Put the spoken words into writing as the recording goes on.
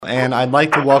And I'd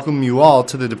like to welcome you all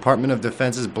to the Department of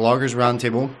Defense's Bloggers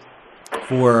Roundtable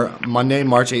for Monday,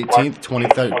 March 18th,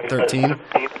 2013.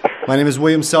 My name is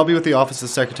William Selby with the Office of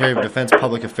Secretary of Defense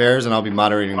Public Affairs, and I'll be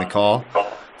moderating the call.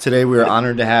 Today we are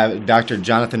honored to have Dr.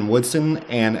 Jonathan Woodson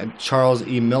and Charles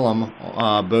E. Milam,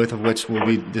 both of which will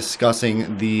be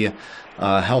discussing the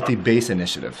Healthy Base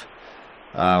Initiative.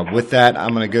 With that,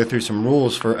 I'm going to go through some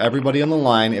rules for everybody on the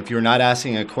line. If you're not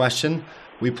asking a question,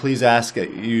 we please ask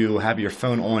that you have your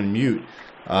phone on mute.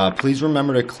 Please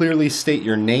remember to clearly state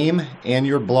your name and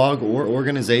your blog or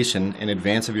organization in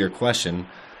advance of your question,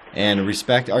 and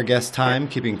respect our guest's time,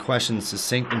 keeping questions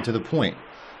succinct and to the point.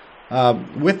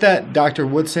 With that, Dr.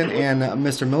 Woodson and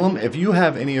Mr. Milam, if you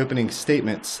have any opening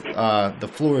statements, the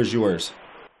floor is yours.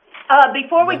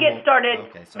 Before we get started,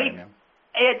 okay, sorry, ma'am.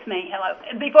 It's me.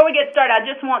 Hello. Before we get started, I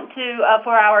just want to,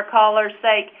 for our callers'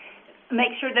 sake,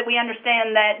 make sure that we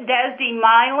understand that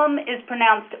Milam is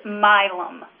pronounced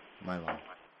Milam. Milam.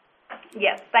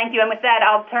 Yes, thank you. And with that,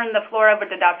 I'll turn the floor over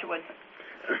to Dr. Woodson.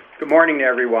 Good morning to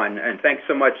everyone, and thanks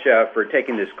so much for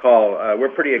taking this call.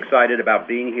 We're pretty excited about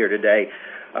being here today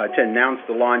to announce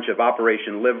the launch of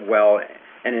Operation Live Well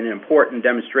and an important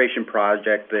demonstration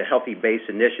project, the Healthy Base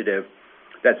Initiative,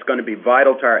 that's going to be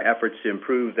vital to our efforts to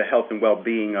improve the health and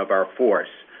well-being of our force.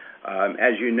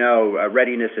 As you know,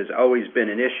 readiness has always been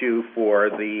an issue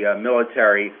for the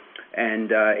military,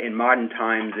 and in modern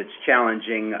times it's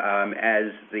challenging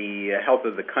as the health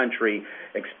of the country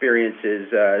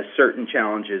experiences certain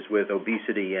challenges with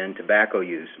obesity and tobacco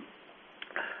use.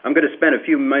 I'm going to spend a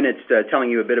few minutes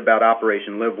telling you a bit about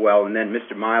Operation Live Well, and then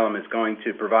Mr. Milam is going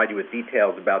to provide you with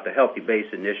details about the Healthy Base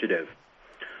Initiative.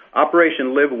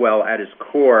 Operation Live Well at its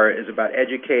core is about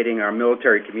educating our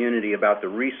military community about the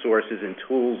resources and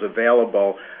tools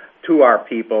available to our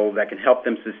people that can help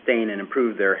them sustain and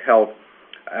improve their health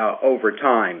over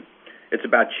time. It's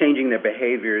about changing their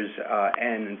behaviors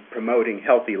and promoting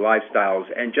healthy lifestyles.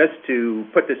 And just to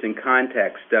put this in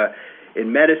context,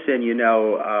 in medicine,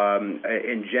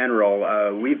 in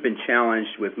general, we've been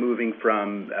challenged with moving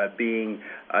from being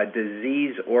a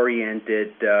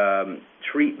disease-oriented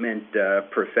treatment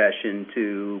profession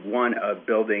to one of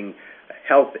building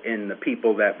health in the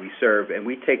people that we serve, and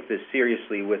we take this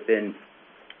seriously within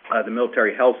the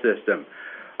military health system.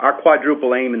 Our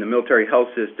quadruple aim in the military health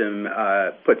system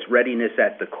puts readiness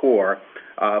at the core,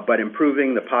 but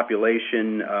improving the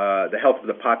population, the health of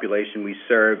the population we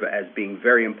serve as being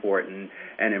very important,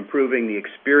 and improving the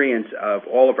experience of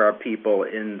all of our people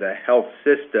in the health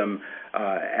system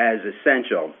as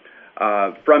essential.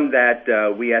 From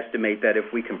that, we estimate that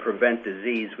if we can prevent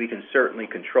disease, we can certainly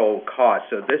control costs.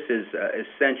 So this is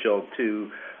essential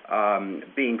to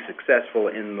being successful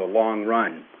in the long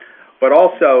run. But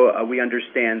also, we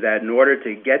understand that in order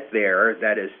to get there,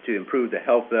 that is to improve the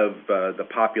health of the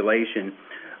population,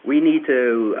 we need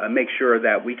to make sure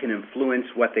that we can influence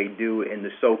what they do in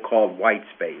the so-called white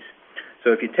space.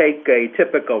 So if you take a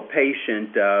typical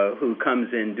patient who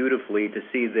comes in dutifully to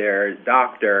see their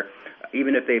doctor,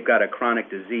 even if they've got a chronic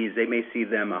disease, they may see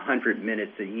them 100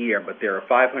 minutes a year, but there are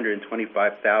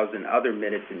 525,000 other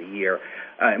minutes in a year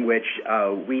in which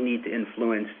we need to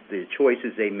influence the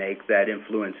choices they make that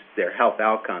influence their health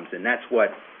outcomes. And that's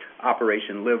what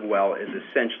Operation Live Well is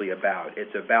essentially about.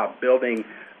 It's about building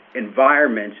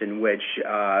environments in which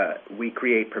we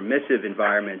create permissive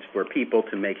environments for people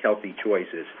to make healthy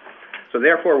choices. So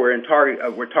therefore, we're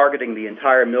targeting the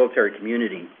entire military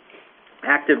community: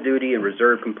 active duty and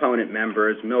reserve component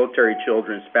members, military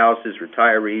children, spouses,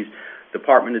 retirees,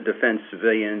 Department of Defense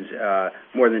civilians,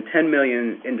 more than 10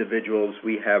 million individuals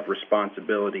we have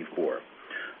responsibility for.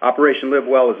 Operation Live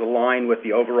Well is aligned with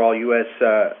the overall U.S.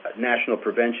 National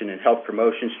Prevention and Health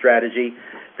Promotion Strategy.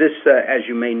 This, as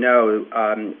you may know,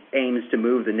 aims to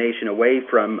move the nation away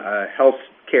from a health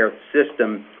care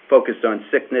system focused on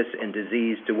sickness and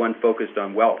disease to one focused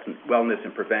on wellness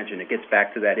and prevention. It gets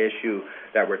back to that issue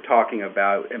that we're talking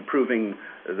about, improving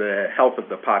the health of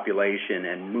the population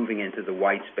and moving into the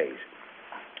white space.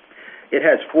 It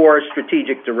has four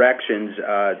strategic directions,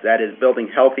 that is building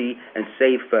healthy and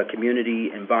safe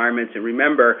community environments. And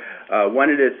remember, one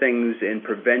of the things in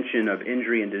prevention of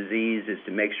injury and disease is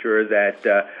to make sure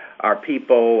that our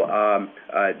people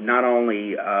not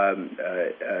only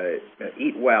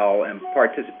eat well and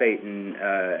participate in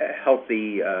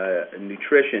healthy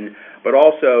nutrition, but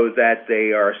also that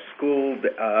they are schooled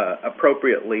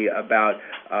appropriately about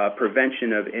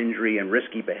prevention of injury and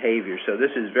risky behavior. So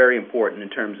this is very important in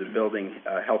terms of building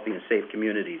healthy and safe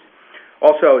communities.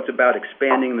 Also, it's about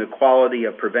expanding the quality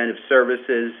of preventive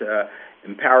services,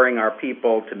 empowering our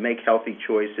people to make healthy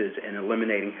choices, and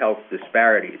eliminating health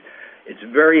disparities. it's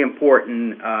very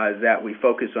important that we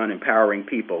focus on empowering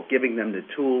people, giving them the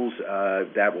tools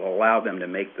that will allow them to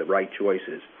make the right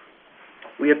choices.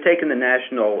 We have taken the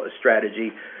national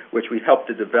strategy, which we helped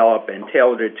to develop, and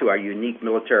tailored it to our unique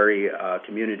military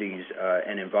communities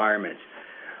and environments.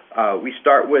 We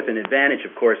start with an advantage,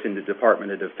 of course, in the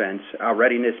Department of Defense. Our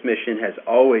readiness mission has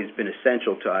always been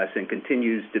essential to us and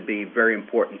continues to be very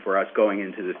important for us going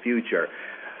into the future.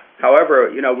 However,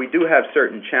 we do have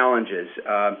certain challenges.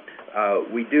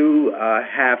 We do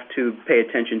have to pay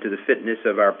attention to the fitness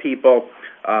of our people,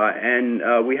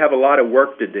 and we have a lot of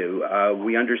work to do.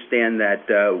 We understand that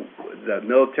the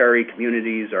military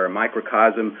communities are a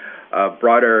microcosm of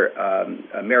broader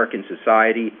American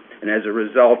society, and as a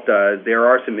result, there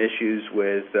are some issues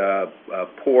with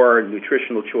poor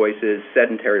nutritional choices,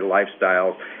 sedentary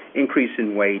lifestyles, increase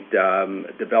in weight,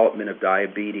 development of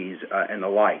diabetes, and the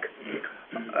like.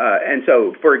 And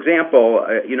so, for example,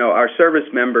 our service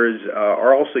members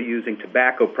are also using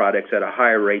tobacco products at a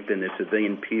higher rate than their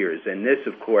civilian peers. And this,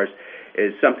 of course,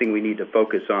 is something we need to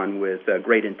focus on with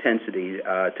great intensity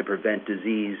to prevent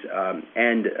disease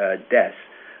and deaths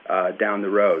down the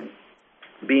road.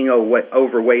 Being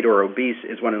overweight or obese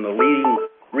is one of the leading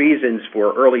reasons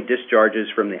for early discharges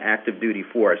from the active duty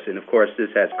force. And, of course, this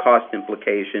has cost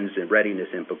implications and readiness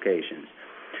implications.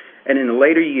 And in the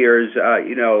later years,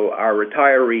 our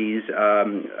retirees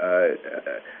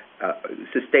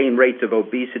sustain rates of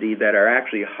obesity that are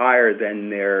actually higher than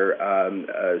their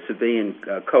civilian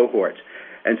cohorts.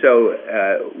 And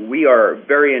so we are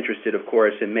very interested, of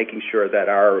course, in making sure that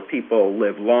our people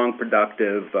live long,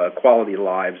 productive, quality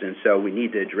lives. And so we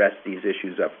need to address these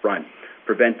issues up front,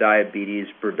 prevent diabetes,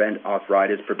 prevent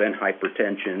arthritis, prevent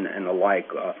hypertension, and the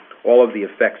like, all of the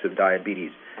effects of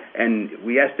diabetes. And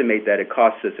we estimate that it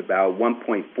costs us about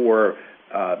 $1.4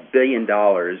 billion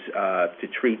to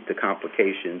treat the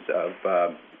complications of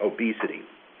obesity.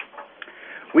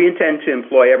 We intend to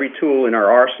employ every tool in our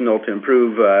arsenal to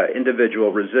improve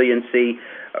individual resiliency,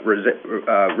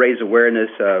 raise awareness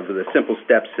of the simple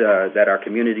steps that our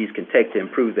communities can take to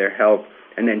improve their health,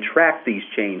 and then track these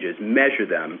changes, measure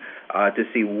them to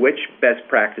see which best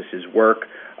practices work,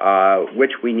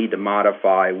 which we need to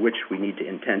modify, which we need to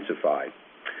intensify.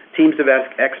 Teams of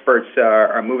experts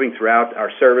are moving throughout our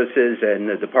services and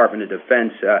the Department of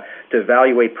Defense to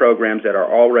evaluate programs that are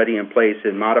already in place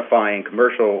and modifying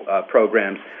commercial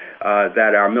programs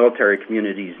that our military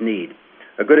communities need.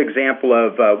 A good example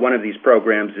of one of these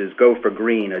programs is Go for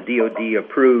Green, a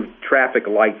DoD-approved traffic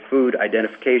light food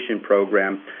identification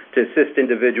program to assist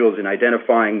individuals in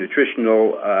identifying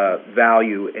nutritional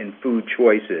value in food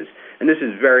choices. And this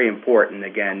is very important,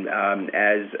 again,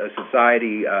 as a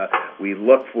society, we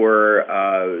look for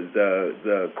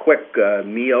the quick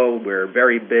meal. We're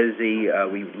very busy.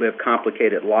 We live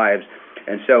complicated lives.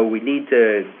 And so we need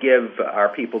to give our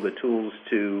people the tools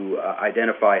to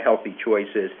identify healthy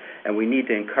choices, and we need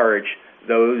to encourage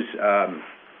those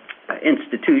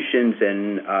institutions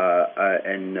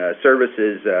and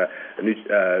services,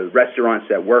 restaurants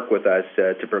that work with us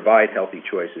to provide healthy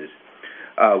choices.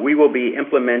 We will be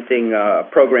implementing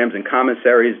programs in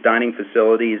commissaries, dining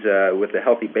facilities with the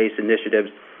Healthy Base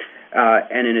initiatives.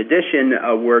 And in addition,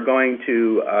 we're going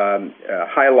to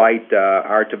highlight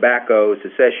our tobacco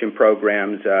cessation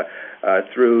programs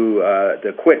through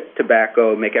the Quit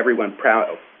Tobacco, Make Everyone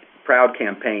Proud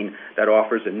campaign that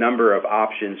offers a number of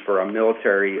options for our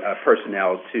military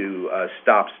personnel to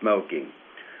stop smoking.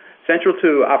 Central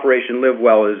to Operation Live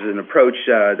Well is an approach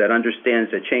that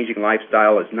understands that changing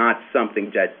lifestyle is not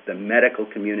something that the medical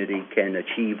community can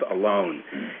achieve alone.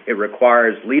 It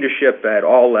requires leadership at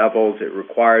all levels. It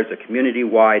requires a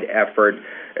community-wide effort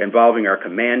involving our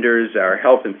commanders, our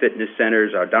health and fitness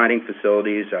centers, our dining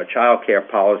facilities, our child care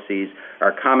policies,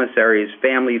 our commissaries,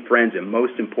 family, friends, and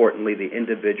most importantly, the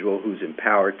individual who's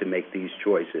empowered to make these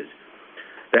choices.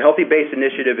 The Healthy Base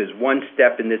Initiative is one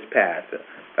step in this path,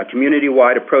 a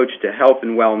community-wide approach to health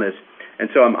and wellness. And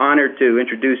so I'm honored to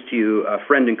introduce to you a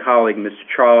friend and colleague, Mr.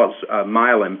 Charles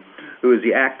Milam, who is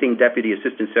the Acting Deputy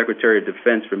Assistant Secretary of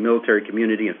Defense for Military,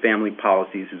 Community, and Family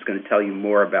Policies, who's going to tell you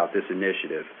more about this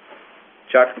initiative.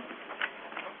 Chuck?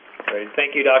 Great.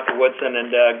 Thank you, Dr. Woodson,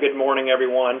 and good morning,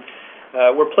 everyone.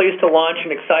 We're pleased to launch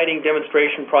an exciting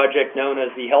demonstration project known as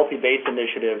the Healthy Base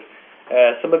Initiative.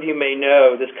 Some of you may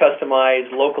know this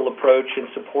customized local approach in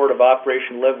support of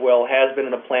Operation Live Well has been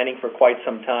in the planning for quite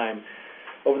some time.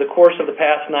 Over the course of the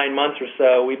past 9 months or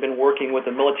so, we've been working with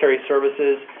the military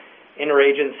services,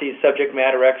 interagency subject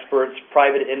matter experts,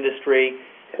 private industry,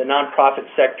 the nonprofit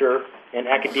sector, and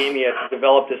academia to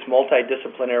develop this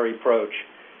multidisciplinary approach.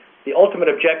 The ultimate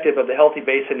objective of the Healthy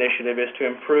Base Initiative is to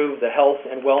improve the health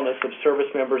and wellness of service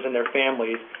members and their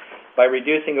families by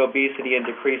reducing obesity and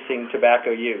decreasing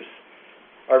tobacco use.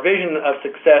 Our vision of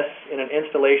success in an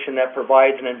installation that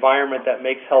provides an environment that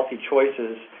makes healthy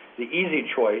choices the easy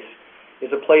choice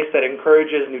is a place that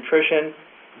encourages nutrition,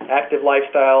 active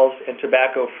lifestyles, and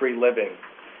tobacco-free living.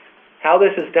 How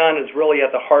this is done is really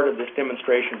at the heart of this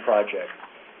demonstration project.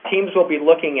 Teams will be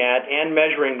looking at and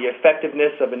measuring the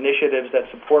effectiveness of initiatives that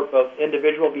support both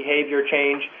individual behavior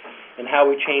change and how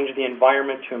we change the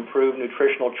environment to improve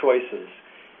nutritional choices,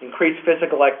 increase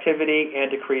physical activity, and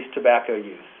decrease tobacco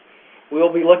use. We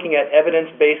will be looking at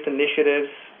evidence-based initiatives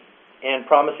and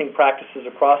promising practices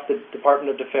across the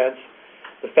Department of Defense,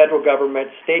 the federal government,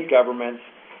 state governments,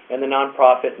 and the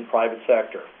nonprofit and private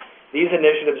sector. These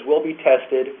initiatives will be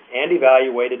tested and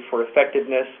evaluated for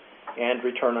effectiveness and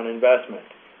return on investment.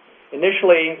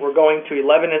 Initially, we're going to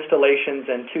 11 installations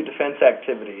and 2 defense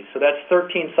activities, so that's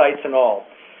 13 sites in all.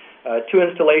 2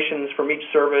 installations from each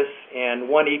service and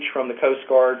 1 each from the Coast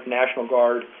Guard, National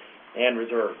Guard, and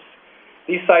Reserves.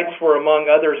 These sites were among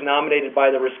others nominated by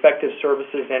the respective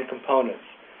services and components.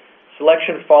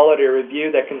 Selection followed a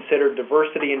review that considered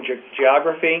diversity in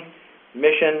geography,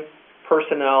 mission,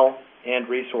 personnel, and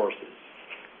resources.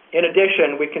 In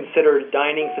addition, we considered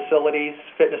dining facilities,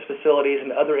 fitness facilities,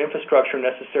 and other infrastructure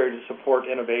necessary to support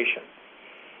innovation.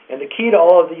 And the key to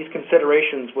all of these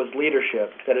considerations was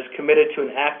leadership that is committed to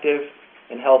an active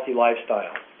and healthy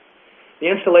lifestyle. The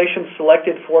installations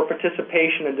selected for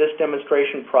participation in this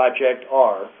demonstration project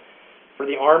are, for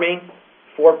the Army,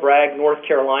 Fort Bragg, North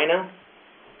Carolina,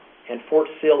 and Fort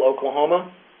Sill,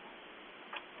 Oklahoma.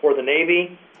 For the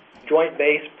Navy, Joint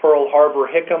Base Pearl Harbor,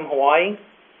 Hickam, Hawaii,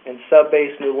 and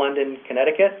Subbase New London,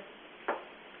 Connecticut.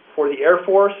 For the Air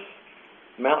Force,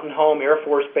 Mountain Home Air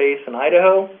Force Base in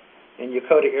Idaho, and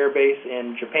Yokota Air Base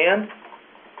in Japan.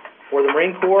 For the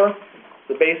Marine Corps,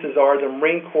 the bases are the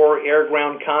Marine Corps Air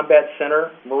Ground Combat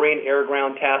Center, Marine Air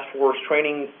Ground Task Force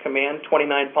Training Command,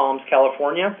 29 Palms,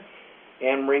 California,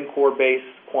 and Marine Corps Base,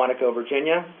 Quantico,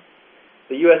 Virginia.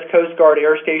 The U.S. Coast Guard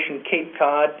Air Station Cape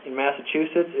Cod in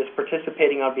Massachusetts is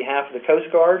participating on behalf of the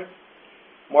Coast Guard.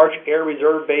 March Air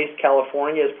Reserve Base,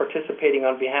 California is participating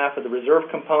on behalf of the Reserve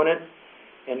Component,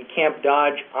 and Camp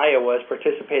Dodge, Iowa is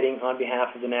participating on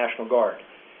behalf of the National Guard.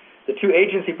 The 2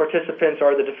 agency participants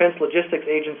are the Defense Logistics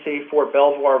Agency, Fort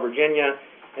Belvoir, Virginia,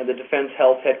 and the Defense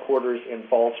Health Headquarters in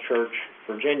Falls Church,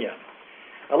 Virginia.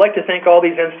 I'd like to thank all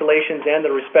these installations and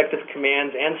their respective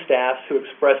commands and staffs who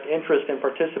expressed interest in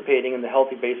participating in the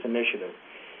Healthy Base Initiative.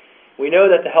 We know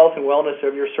that the health and wellness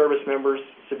of your service members,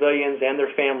 civilians, and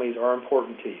their families are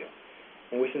important to you.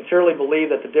 And we sincerely believe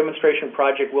that the demonstration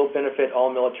project will benefit all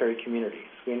military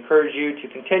communities. We encourage you to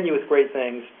continue with great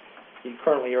things you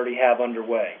currently already have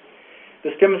underway.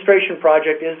 This demonstration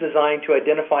project is designed to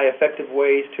identify effective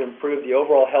ways to improve the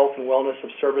overall health and wellness of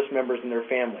service members and their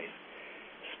families.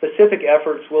 Specific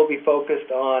efforts will be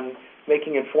focused on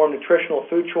making informed nutritional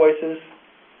food choices,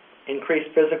 increased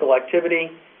physical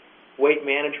activity, weight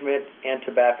management, and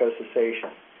tobacco cessation.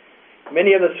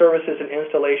 Many of the services and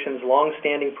installations'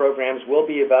 long-standing programs will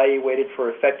be evaluated for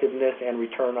effectiveness and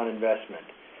return on investment.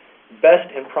 Best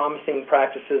and promising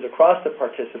practices across the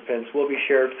participants will be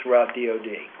shared throughout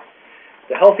DoD.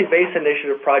 The Healthy Base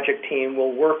Initiative project team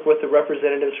will work with the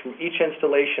representatives from each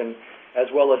installation as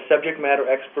well as subject matter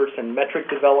experts in metric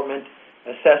development,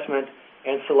 assessment,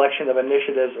 and selection of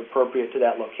initiatives appropriate to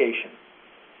that location.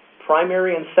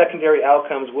 Primary and secondary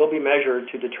outcomes will be measured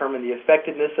to determine the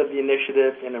effectiveness of the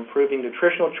initiative in improving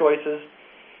nutritional choices,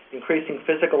 increasing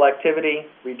physical activity,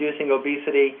 reducing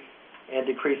obesity, and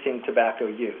decreasing tobacco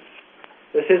use.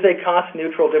 This is a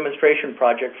cost-neutral demonstration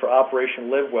project for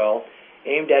Operation Live Well,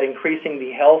 aimed at increasing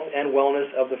the health and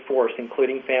wellness of the force,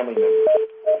 including family members.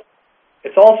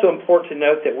 It's also important to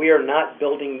note that we are not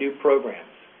building new programs.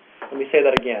 Let me say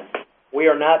that again. We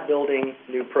are not building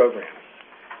new programs.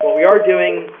 What we are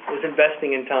doing is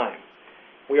investing in time.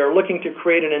 We are looking to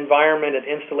create an environment and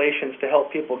installations to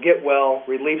help people get well,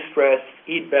 relieve stress,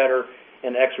 eat better,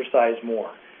 and exercise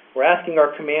more. We're asking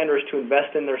our commanders to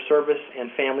invest in their service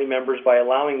and family members by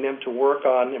allowing them to work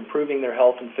on improving their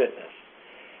health and fitness.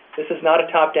 This is not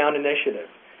a top-down initiative.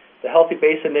 The Healthy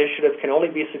Base Initiative can only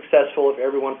be successful if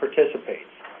everyone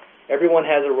participates. Everyone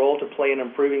has a role to play in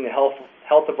improving the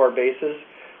health of our bases,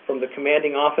 from the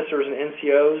commanding officers and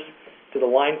NCOs to the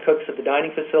line cooks at the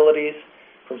dining facilities,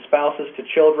 from spouses to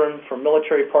children, from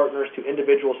military partners to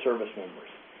individual service members.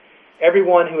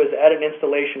 Everyone who is at an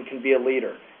installation can be a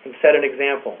leader, can set an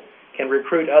example, can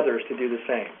recruit others to do the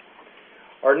same.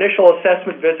 Our initial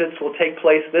assessment visits will take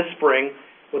place this spring,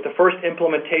 with the first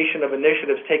implementation of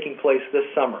initiatives taking place this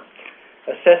summer.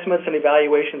 Assessments and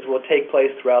evaluations will take place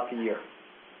throughout the year.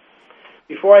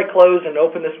 Before I close and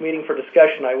open this meeting for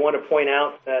discussion, I want to point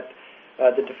out that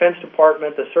the Defense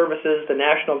Department, the services, the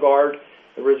National Guard,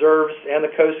 the Reserves, and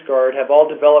the Coast Guard have all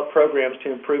developed programs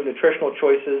to improve nutritional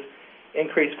choices,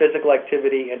 increase physical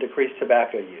activity, and decrease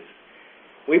tobacco use.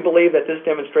 We believe that this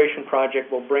demonstration project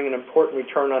will bring an important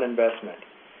return on investment.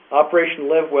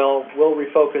 Operation Live Well will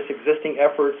refocus existing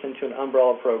efforts into an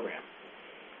umbrella program.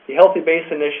 The Healthy Base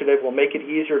Initiative will make it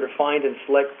easier to find and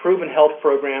select proven health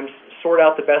programs, sort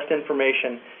out the best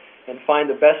information, and find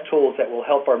the best tools that will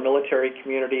help our military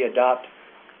community adopt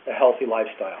a healthy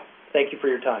lifestyle. Thank you for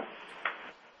your time.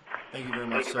 Thank you very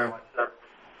much, sir.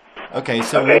 Okay,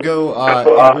 so we'll go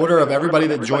in order of everybody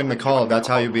that joined the call. That's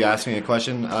how you'll be asking a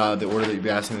question, the order that you'll be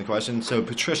asking the question. So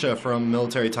Patricia from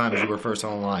Military Times, you were first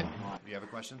on the line. Do you have a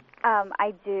question?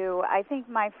 I do. I think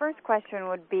my first question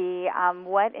would be,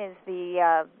 what is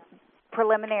the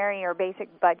preliminary or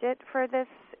basic budget for this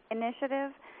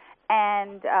initiative?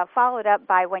 And followed up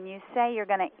by, when you say you're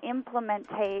going to implement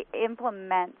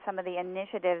some of the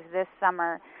initiatives this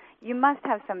summer, you must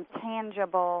have some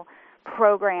tangible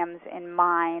programs in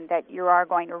mind that you are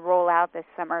going to roll out this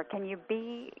summer. Can you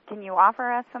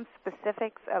offer us some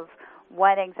specifics of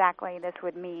what exactly this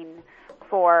would mean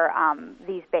for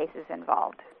these bases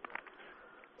involved?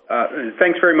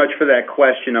 Thanks very much for that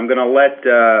question. I'm going to let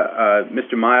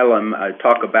Mr. Milam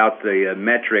talk about the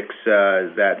metrics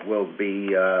that will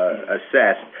be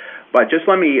assessed. But just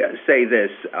let me say this,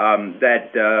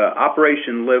 that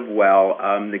Operation Live Well,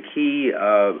 the key,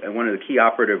 one of the key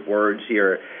operative words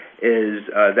here is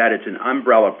that it's an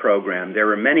umbrella program. There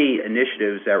were many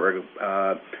initiatives that were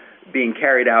being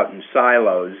carried out in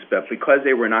silos, but because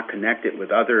they were not connected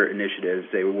with other initiatives,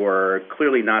 they were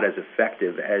clearly not as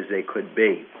effective as they could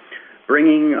be.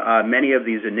 Bringing many of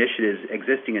these initiatives,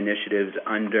 existing initiatives,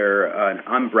 under an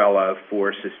umbrella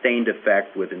for sustained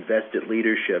effect with invested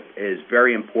leadership is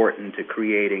very important to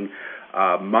creating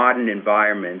modern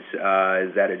environments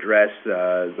that address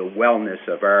the wellness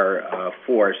of our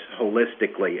force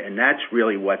holistically, and that's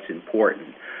really what's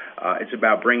important. It's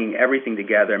about bringing everything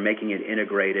together, making it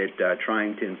integrated,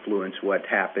 trying to influence what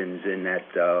happens in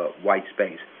that white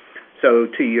space. So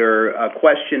to your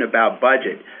question about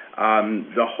budget,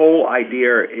 the whole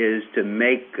idea is to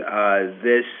make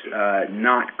this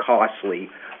not costly,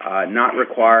 not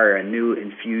require a new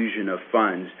infusion of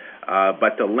funds,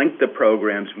 but to link the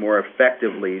programs more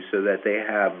effectively so that they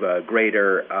have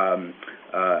greater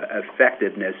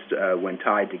effectiveness when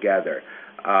tied together.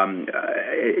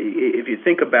 If you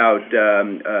think about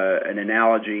an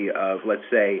analogy of, let's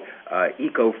say,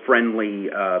 eco-friendly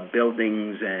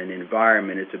buildings and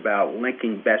environment, it's about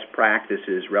linking best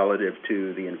practices relative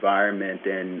to the environment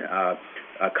and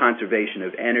conservation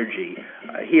of energy.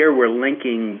 Here we're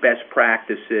linking best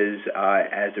practices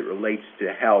as it relates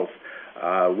to health,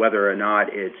 whether or not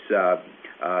it's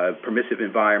permissive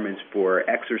environments for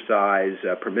exercise,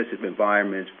 permissive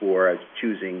environments for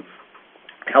choosing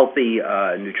healthy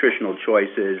nutritional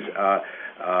choices,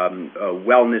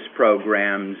 wellness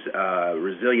programs,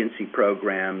 resiliency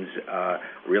programs,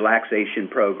 relaxation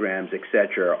programs,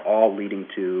 etc., all leading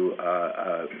to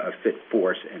a fit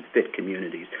force and fit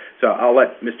communities. So I'll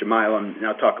let Mr. Milam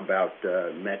now talk about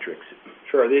metrics.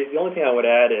 Sure. The only thing I would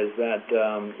add is that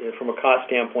from a cost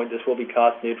standpoint, this will be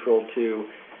cost neutral to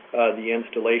the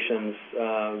installations.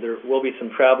 There will be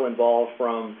some travel involved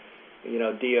from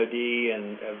DoD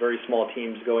and very small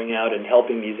teams going out and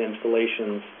helping these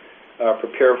installations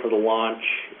prepare for the launch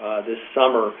this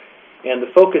summer. And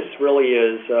the focus really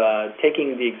is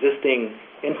taking the existing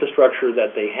infrastructure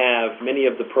that they have, many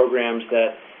of the programs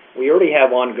that we already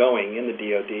have ongoing in the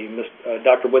DoD.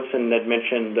 Dr. Woodson had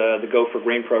mentioned the Go for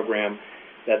Green program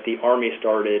that the Army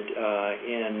started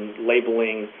in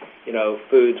labeling,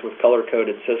 foods with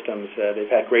color-coded systems. They've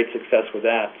had great success with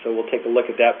that. So we'll take a look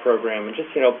at that program and just,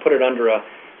 put it under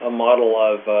a model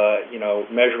of,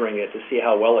 measuring it to see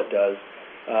how well it does.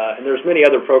 And there's many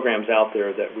other programs out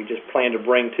there that we just plan to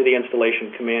bring to the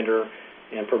installation commander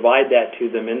and provide that to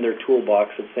them in their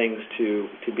toolbox of things to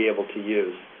be able to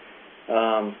use.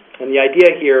 And the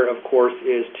idea here, of course,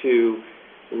 is to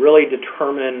really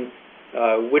determine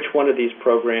which one of these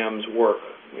programs work.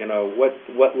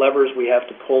 What levers we have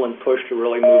to pull and push to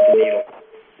really move the needle.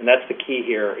 And that's the key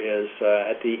here is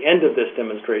at the end of this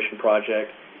demonstration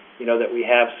project, that we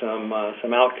have some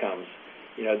outcomes,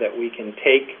 that we can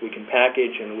take, we can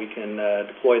package, and we can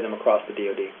deploy them across the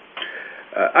DoD.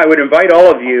 I would invite all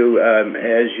of you,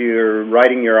 as you're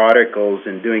writing your articles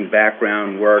and doing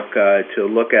background work, to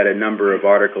look at a number of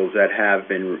articles that have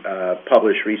been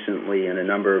published recently in a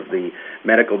number of the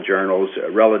medical journals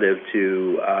relative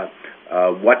to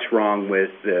what's wrong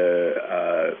with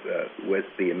the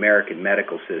American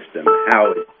medical system,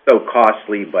 how it's so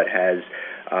costly but has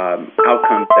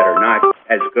outcomes that are not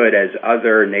as good as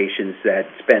other nations that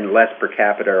spend less per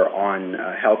capita on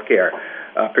health care.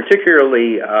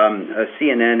 Particularly,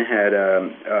 CNN had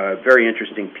a very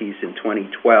interesting piece in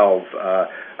 2012.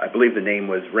 I believe the name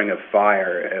was Ring of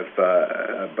Fire,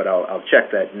 but I'll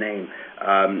check that name,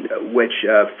 which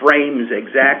frames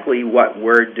exactly what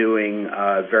we're doing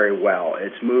very well.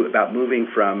 It's about moving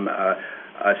from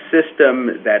a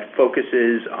system that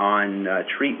focuses on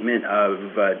treatment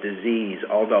of disease,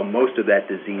 although most of that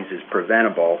disease is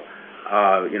preventable.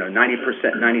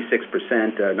 90%,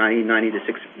 96%, 90 to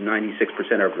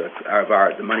 96%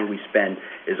 of the money we spend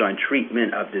is on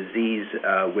treatment of disease,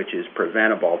 which is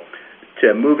preventable,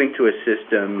 to moving to a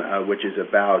system which is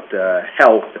about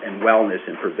health and wellness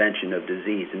and prevention of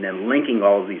disease, and then linking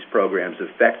all of these programs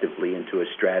effectively into a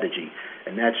strategy.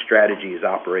 And that strategy is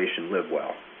Operation Live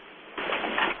Well.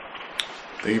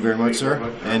 Thank you very much, sir.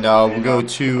 And we'll go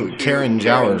to Karen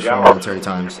Jowers from Military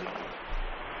Times.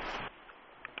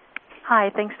 Hi,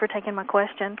 thanks for taking my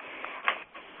question.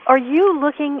 Are you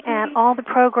looking at all the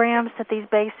programs that these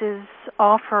bases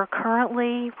offer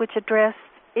currently, which address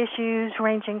issues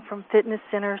ranging from fitness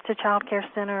centers to child care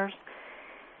centers?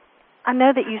 I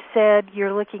know that you said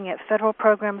you're looking at federal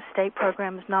programs, state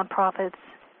programs, nonprofits,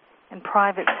 and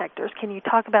private sectors. Can you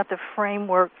talk about the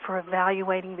framework for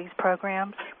evaluating these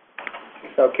programs?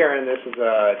 So, Karen, this is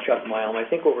Chuck Milam. I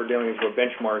think what we're doing is we're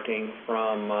benchmarking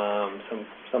from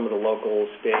some of the local,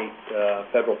 state,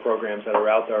 federal programs that are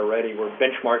out there already. We're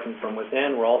benchmarking from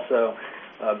within. We're also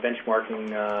benchmarking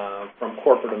from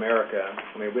corporate America.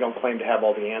 I mean, we don't claim to have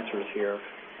all the answers here.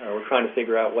 We're trying to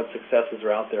figure out what successes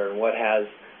are out there and what has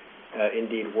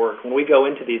indeed worked. When we go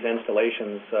into these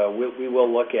installations, we will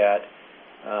look at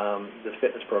the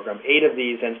fitness program. 8 of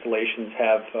these installations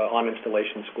have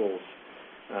on-installation schools.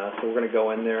 So we're going to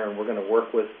go in there and we're going to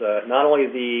work with not only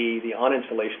the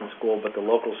on-installation school but the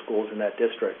local schools in that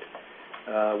district.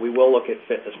 We will look at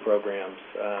fitness programs.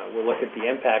 We'll look at the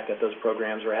impact that those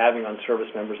programs are having on service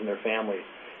members and their families.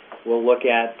 We'll look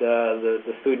at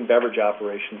the food and beverage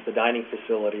operations, the dining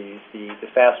facilities, the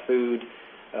fast food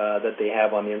that they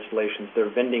have on the installations, their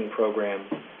vending programs,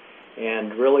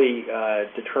 and really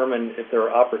determine if there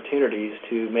are opportunities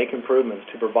to make improvements,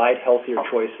 to provide healthier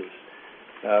choices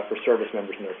for service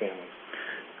members and their families.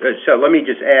 So let me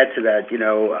just add to that.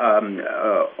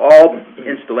 All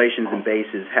installations and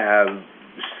bases have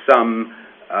some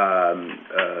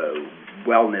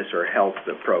wellness or health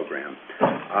program.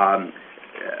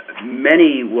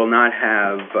 Many will not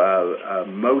have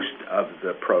most of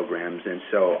the programs, and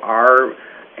so our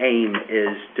aim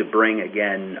is to bring,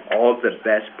 again, all of the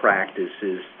best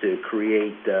practices to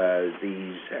create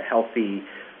these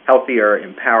healthier,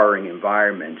 empowering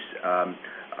environments,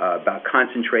 about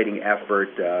concentrating effort,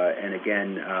 and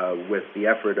again, with the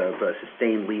effort of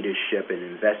sustained leadership and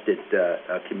invested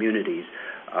communities,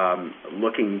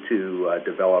 looking to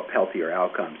develop healthier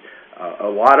outcomes. A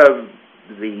lot of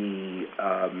the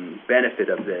benefit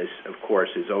of this, of course,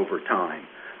 is over time,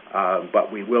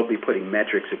 but we will be putting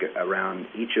metrics around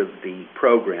each of the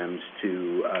programs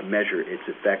to measure its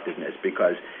effectiveness,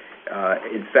 because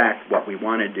in fact, what we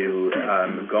want to do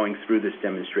going through this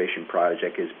demonstration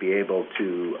project is be able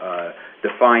to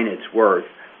define its worth,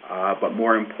 but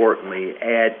more importantly,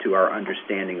 add to our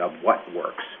understanding of what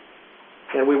works.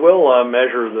 And we will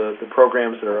measure the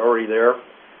programs that are already there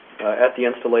at the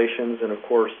installations, and of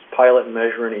course, pilot and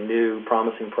measure any new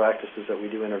promising practices that we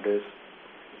do introduce.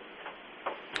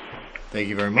 Thank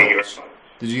you very much.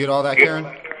 Did you get all that, Karen?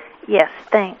 Yes,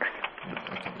 thanks.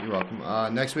 Okay, you're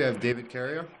welcome. Next, we have David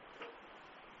Carrier.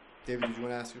 David, did you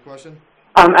want to ask a question?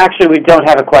 Actually, we don't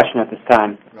have a question at this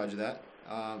time. Roger that.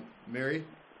 Mary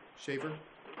Schaefer?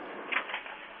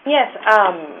 Yes,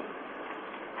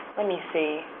 let me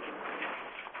see.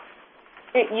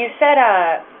 You said,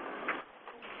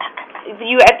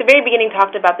 you at the very beginning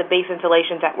talked about the base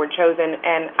installations that were chosen,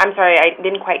 and I'm sorry, I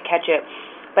didn't quite catch it,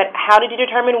 but how did you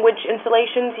determine which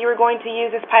installations you were going to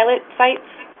use as pilot sites?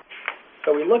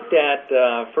 So we looked at,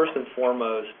 first and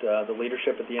foremost, the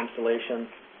leadership at the installation,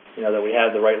 that we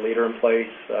had the right leader in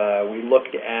place. We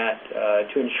looked at,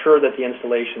 to ensure that the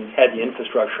installations had the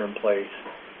infrastructure in place,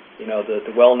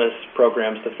 the wellness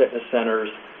programs, the fitness centers,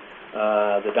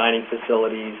 the dining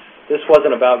facilities. This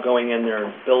wasn't about going in there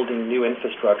and building new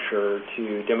infrastructure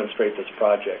to demonstrate this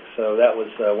project. So that was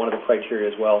one of the criteria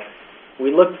as well.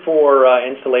 we looked for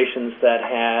installations that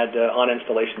had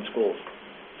on-installation schools,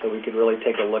 so we could really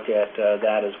take a look at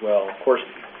that as well. Of course,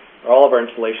 all of our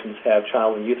installations have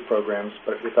child and youth programs,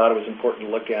 but we thought it was important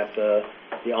to look at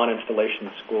the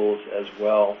on-installation schools as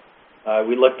well.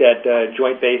 We looked at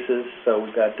joint bases, so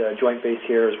we've got joint base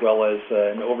here as well as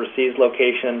an overseas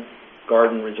location,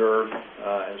 Garden Reserve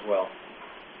as well.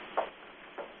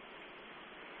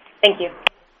 Thank you.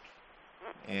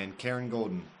 And Karen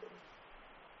Golden.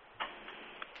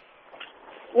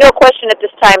 No question at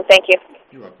this time, thank you.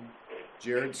 You're welcome.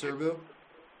 Jared Serbu.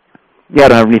 Yeah, I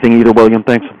don't have anything either, William.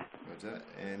 Thanks. What's that?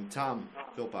 And Tom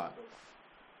Philpott.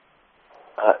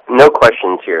 No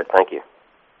questions here, thank you.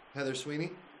 Heather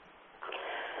Sweeney.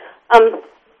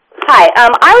 Hi.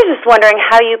 I was just wondering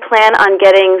how you plan on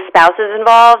getting spouses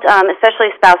involved,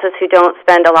 especially spouses who don't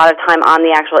spend a lot of time on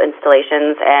the actual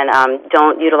installations and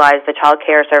don't utilize the child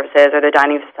care services or the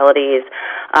dining facilities.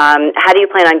 How do you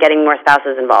plan on getting more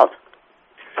spouses involved?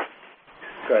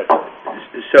 Good.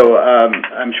 So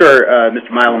I'm sure Mr.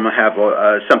 Milam will have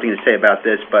something to say about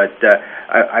this, but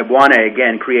I want to,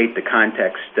 again, create the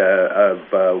context of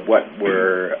what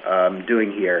we're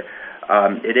doing here.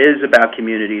 It is about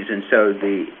communities, and so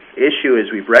the issue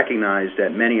is we've recognized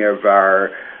that many of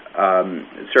our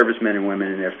servicemen and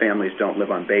women and their families don't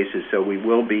live on bases, so we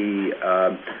will be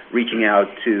reaching out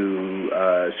to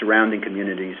surrounding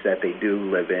communities that they do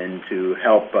live in to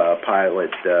help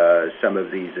pilot some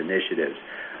of these initiatives.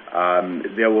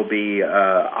 There will be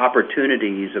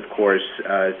opportunities, of course,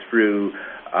 through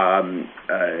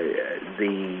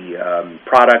the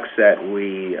products that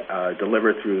we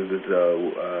deliver through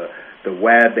the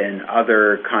web and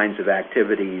other kinds of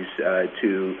activities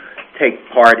to take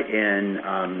part in,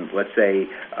 let's say,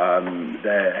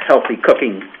 the healthy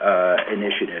cooking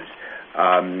initiatives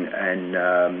and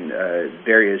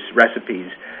various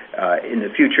recipes. In the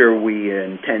future, we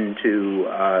intend to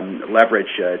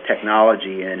leverage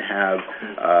technology and have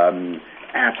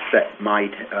apps that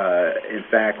might, in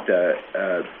fact,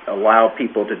 allow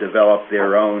people to develop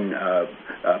their own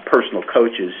personal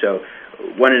coaches. So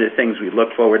one of the things we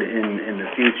look forward in the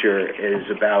future is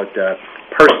about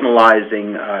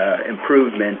personalizing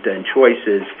improvement and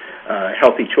choices,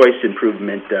 healthy choice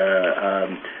improvement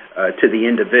to the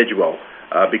individual.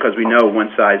 Because we know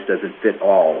one size doesn't fit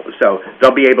all. So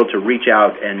they'll be able to reach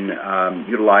out and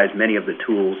utilize many of the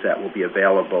tools that will be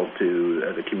available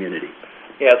to the community.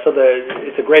 Yeah, so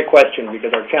it's a great question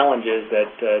because our challenge is that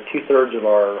two-thirds of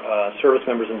our service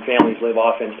members and families live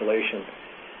off installation.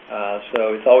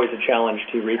 So it's always a challenge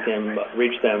to reach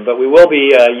them. But we will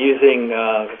be using,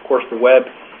 of course, the web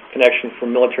connection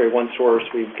from Military One Source.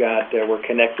 We're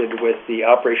connected with the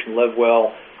Operation Live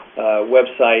Well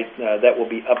website that will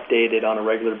be updated on a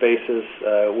regular basis.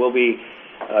 We'll be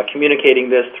communicating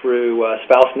this through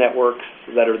spouse networks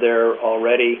that are there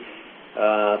already,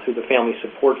 through the family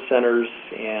support centers,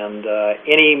 and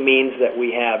any means that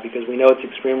we have, because we know it's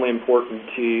extremely important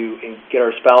to get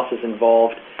our spouses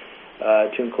involved,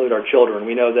 to include our children.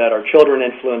 We know that our children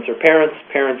influence our parents,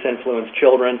 parents influence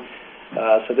children,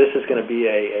 so this is going to be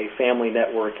a family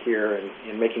network here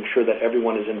and making sure that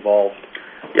everyone is involved.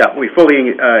 Yeah, we fully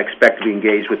expect to be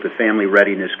engaged with the family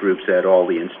readiness groups at all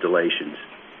the installations.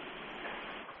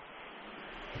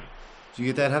 Did you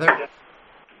get that, Heather?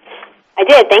 I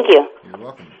did, thank you. You're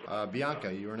welcome.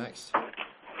 Bianca, you are next.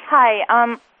 Hi,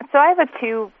 so I have a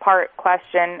two-part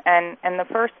question, and the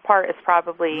first part is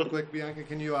probably... Real quick, Bianca,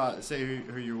 can you say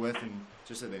who you're with, and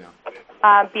just so they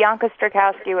know? Bianca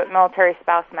Strakowski with Military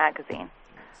Spouse Magazine.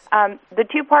 The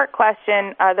two-part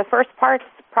question, the first part's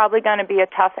probably going to be a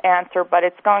tough answer, but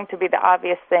it's going to be the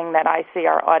obvious thing that I see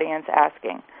our audience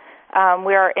asking.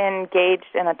 We are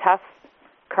engaged in a tough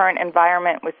current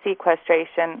environment with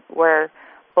sequestration where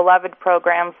beloved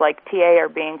programs like TA are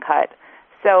being cut.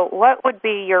 So what would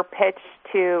be your pitch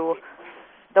to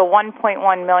the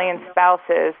 1.1 million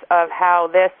spouses of how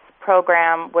this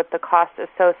program with the costs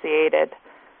associated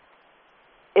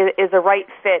is a right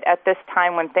fit at this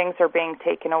time when things are being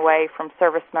taken away from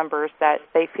service members that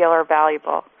they feel are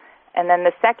valuable? And then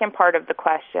the second part of the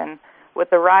question, with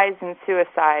the rise in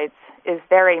suicides, is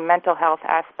there a mental health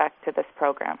aspect to this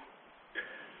program?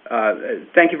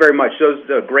 Thank you very much. Those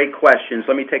are great questions.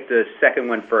 Let me take the second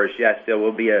one first. Yes, there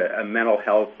will be a mental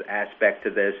health aspect to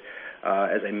this.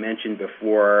 As I mentioned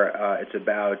before, it's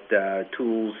about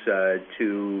tools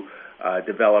to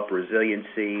develop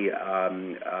resiliency.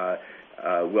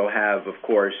 We'll have, of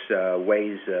course,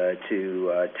 ways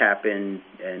to tap in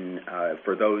and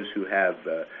for those who have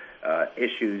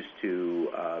issues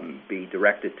to be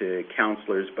directed to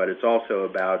counselors, but it's also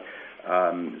about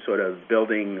sort of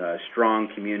building strong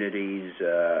communities,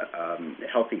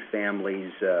 healthy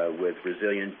families with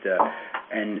resilient,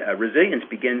 and resilience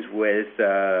begins with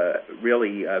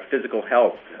really physical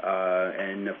health,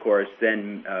 and of course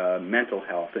then mental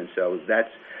health, and so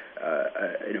that's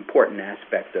an important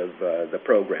aspect of the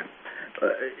program.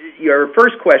 Your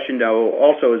first question, though,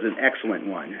 also is an excellent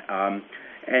one.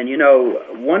 And, you know,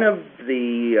 one of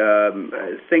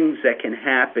the things that can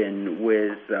happen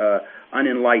with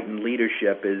unenlightened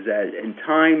leadership is that in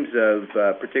times of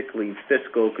particularly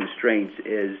fiscal constraints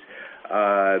is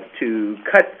to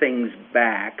cut things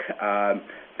back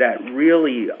that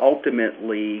really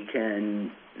ultimately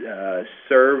can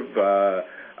serve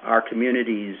our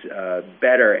communities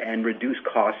better and reduce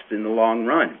costs in the long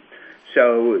run.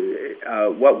 So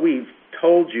what we've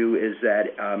told you is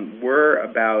that we're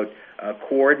about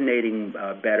coordinating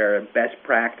better best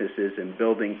practices and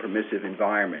building permissive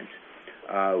environments.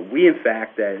 We, in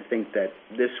fact, think that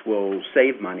this will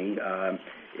save money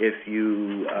if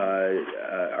you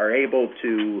are able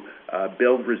to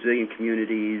build resilient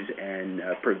communities and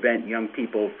prevent young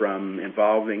people from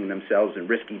involving themselves in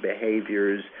risky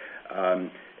behaviors.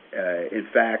 In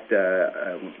fact,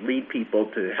 lead people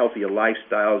to healthier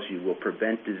lifestyles. You will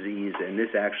prevent disease, and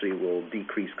this actually will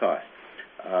decrease costs.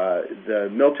 The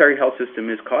military health system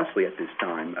is costly at this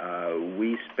time.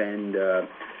 We spend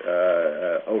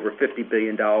over $50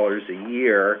 billion a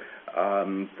year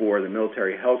for the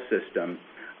military health system,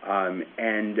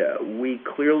 and we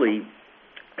clearly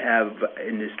have,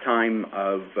 in this time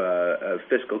of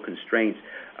fiscal constraints,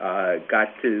 got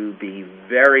to be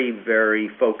very, very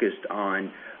focused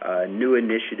on new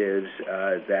initiatives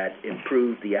that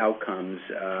improve the outcomes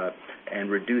and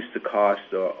reduce the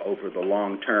costs over the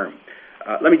long term.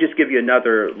 Let me just give you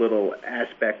another little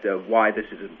aspect of why this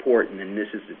is important, and this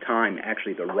is the time,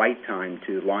 actually the right time,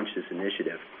 to launch this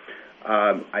initiative.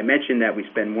 I mentioned that we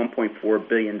spend $1.4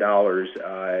 billion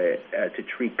to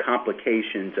treat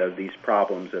complications of these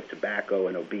problems of tobacco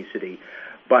and obesity,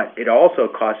 but it also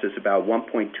costs us about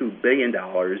 $1.2 billion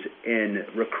in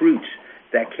recruits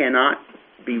that cannot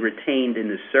be retained in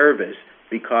the service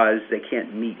because they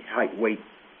can't meet height weight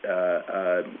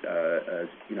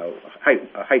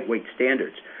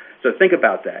standards. So think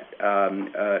about that.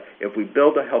 If we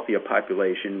build a healthier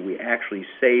population, we actually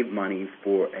save money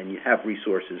and you have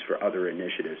resources for other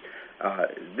initiatives.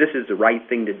 This is the right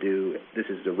thing to do. This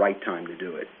is the right time to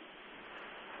do it.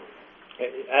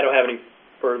 I don't have any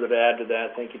further to add to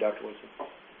that. Thank you, Dr. Woodson.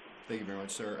 Thank you very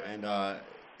much, sir. And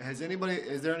is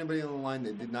there anybody on the line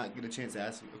that did not get a chance to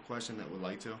ask a question that would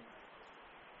like to?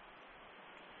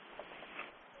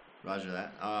 Roger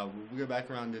that. We'll go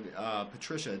back around to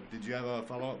Patricia. Did you have a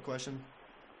follow-up question?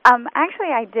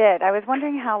 Actually, I did. I was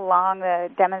wondering how long the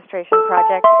demonstration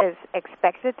project is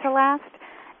expected to last,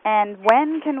 and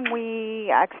when can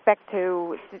we expect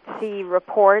to see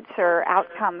reports or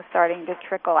outcomes starting to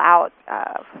trickle out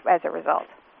as a result?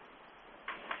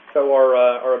 So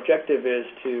our objective is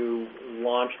to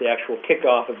launch the actual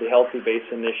kickoff of the Healthy Base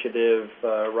Initiative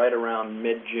right around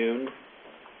mid-June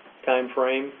time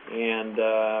frame, and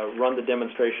run the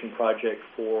demonstration project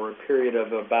for a period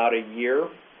of about a year.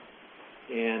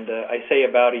 And I say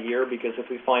about a year because if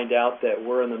we find out that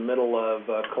we're in the middle of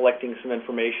collecting some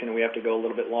information and we have to go a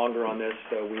little bit longer on this,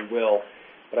 we will.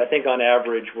 But I think on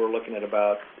average we're looking at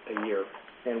about a year.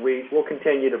 And we will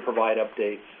continue to provide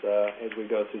updates as we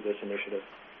go through this initiative.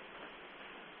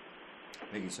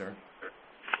 Thank you, sir.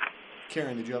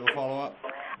 Karen, did you have a follow-up?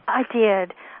 I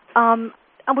did.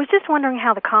 I was just wondering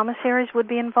how the commissaries would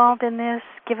be involved in this,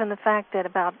 given the fact that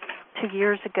about 2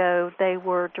 years ago they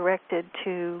were directed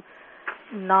to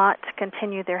not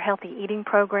continue their healthy eating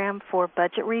program for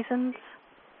budget reasons.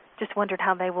 Just wondered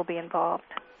how they will be involved.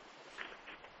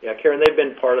 Yeah, Karen, they've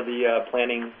been part of the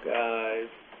planning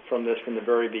from the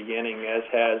very beginning, as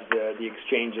has the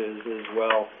exchanges as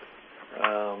well.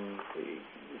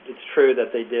 It's true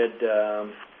that they did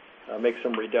make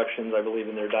some reductions, I believe,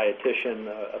 in their dietitian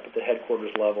up at the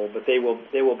headquarters level, but they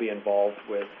will be involved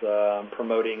with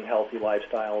promoting healthy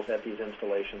lifestyles at these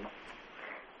installations.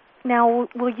 Now,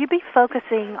 will you be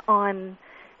focusing on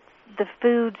the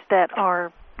foods that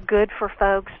are good for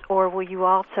folks, or will you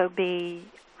also be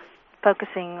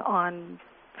focusing on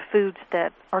foods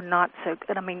that are not so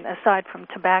good? I mean, aside from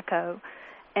tobacco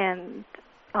and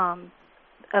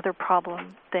other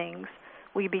problem things,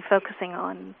 will you be focusing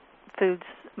on foods,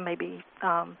 maybe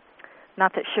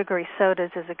not that sugary sodas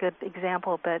is a good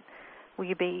example, but will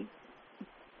you be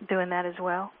doing that as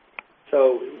well?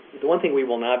 So the one thing we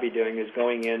will not be doing is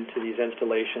going into these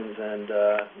installations and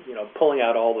pulling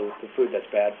out all the food that's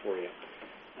bad for you.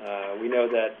 We know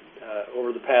that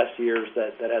over the past years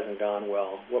that hasn't gone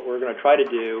well. What we're going to try to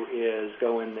do is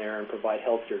go in there and provide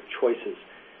healthier choices.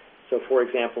 So, for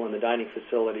example, in the dining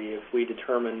facility, if we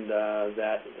determined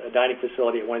that a dining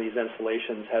facility at one of these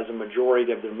installations has a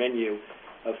majority of their menu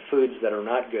of foods that are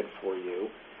not good for you,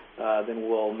 then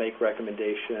we'll make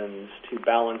recommendations to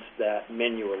balance that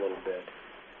menu a little bit.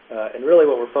 And really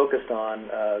what we're focused on,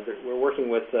 we're working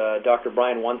with Dr.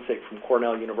 Brian Wunsick from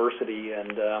Cornell University,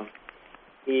 and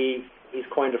he's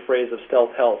coined a phrase of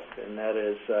stealth health, and that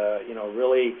is,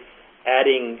 really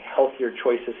adding healthier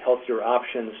choices, healthier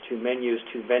options to menus,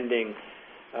 to vending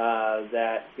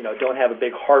that, don't have a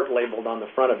big heart labeled on the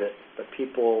front of it, but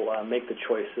people make the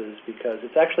choices because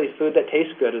it's actually food that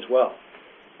tastes good as well.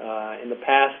 In the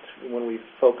past, when we've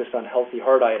focused on healthy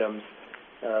heart items,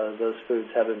 those foods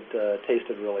haven't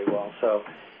tasted really well. So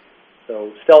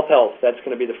stealth health, that's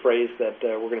going to be the phrase that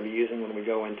we're going to be using when we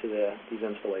go into these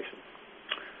installations.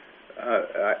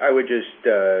 I would just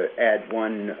add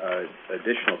one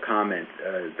additional comment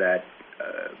that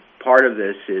part of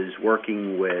this is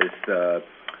working with the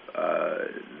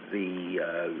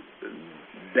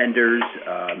vendors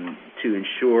to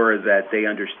ensure that they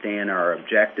understand our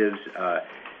objectives.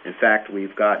 In fact,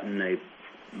 we've gotten a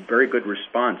very good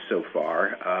response so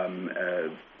far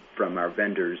from our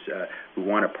vendors who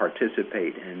want to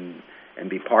participate and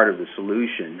be part of the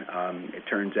solution. It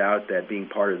turns out that being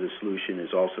part of the solution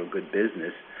is also good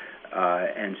business,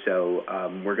 and so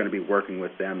we're going to be working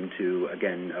with them to,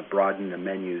 again, broaden the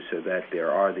menu so that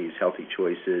there are these healthy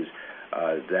choices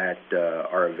that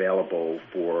are available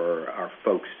for our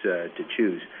folks to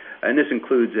choose. And this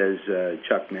includes, as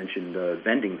Chuck mentioned,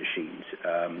 vending machines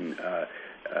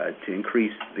to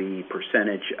increase the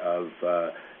percentage of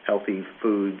healthy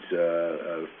foods,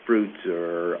 fruits,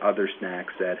 or other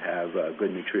snacks that have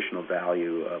good nutritional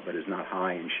value but is not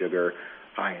high in sugar,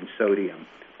 high in sodium.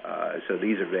 So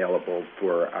these are available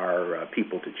for our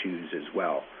people to choose as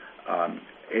well.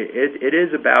 It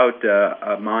is about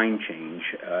a mind change.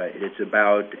 It's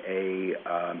about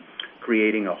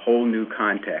creating a whole new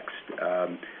context.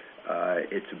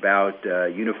 It's about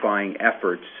unifying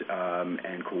efforts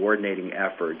and coordinating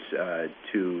efforts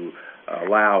to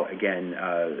allow, again,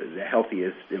 the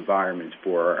healthiest environments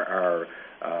for our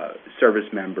service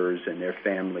members and their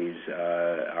families,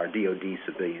 our DoD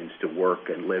civilians, to work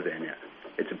and live in.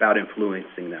 It's about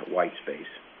influencing that white space.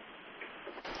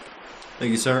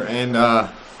 Thank you, sir. And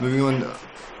moving on,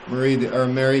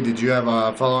 Mary, did you have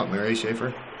a follow-up? Mary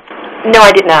Schaefer? No,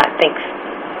 I did not. Thanks.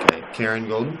 Okay. Karen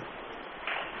Golden?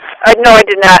 No, I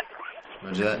did not.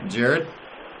 Roger that. Jared?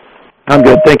 I'm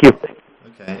good, thank you.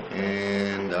 Okay.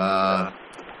 And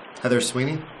Heather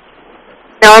Sweeney?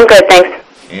 No, I'm good, thanks.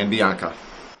 And Bianca?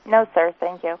 No, sir.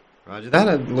 Thank you. Roger that.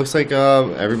 It looks like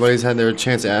everybody's had their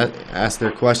chance to ask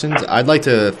their questions. I'd like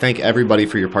to thank everybody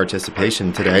for your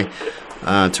participation today.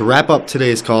 To wrap up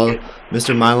today's call,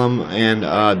 Mr. Milam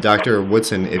and Dr.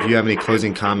 Woodson, if you have any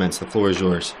closing comments, the floor is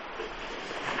yours.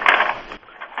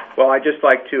 Well, I'd just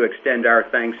like to extend our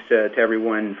thanks to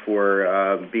everyone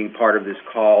for being part of this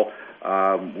call.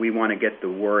 We want to get the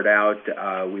word out.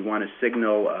 We want to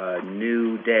signal a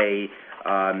new day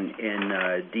in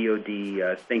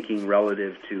DoD thinking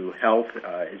relative to health.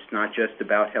 It's not just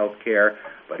about health care,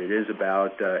 but it is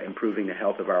about improving the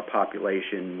health of our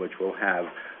population, which will have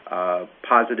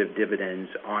positive dividends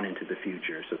on into the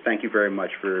future. So thank you very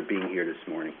much for being here this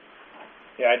morning.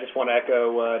 Yeah, I just want to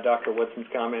echo Dr. Woodson's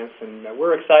comments, and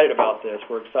we're excited about this.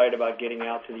 We're excited about getting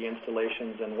out to the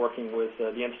installations and working with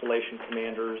the installation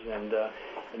commanders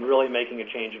and really making a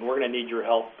change. And we're going to need your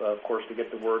help, of course, to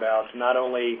get the word out, not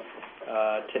only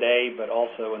today, but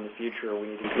also in the future. We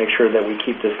need to make sure that we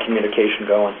keep this communication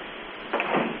going.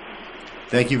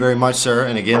 Thank you very much, sir.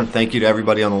 And again, thank you to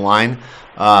everybody on the line.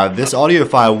 This audio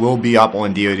file will be up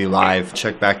on DoD Live.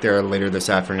 Check back there later this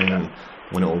afternoon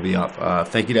when it will be up.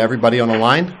 Thank you to everybody on the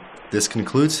line. This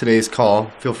concludes today's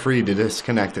call. Feel free to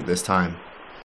disconnect at this time.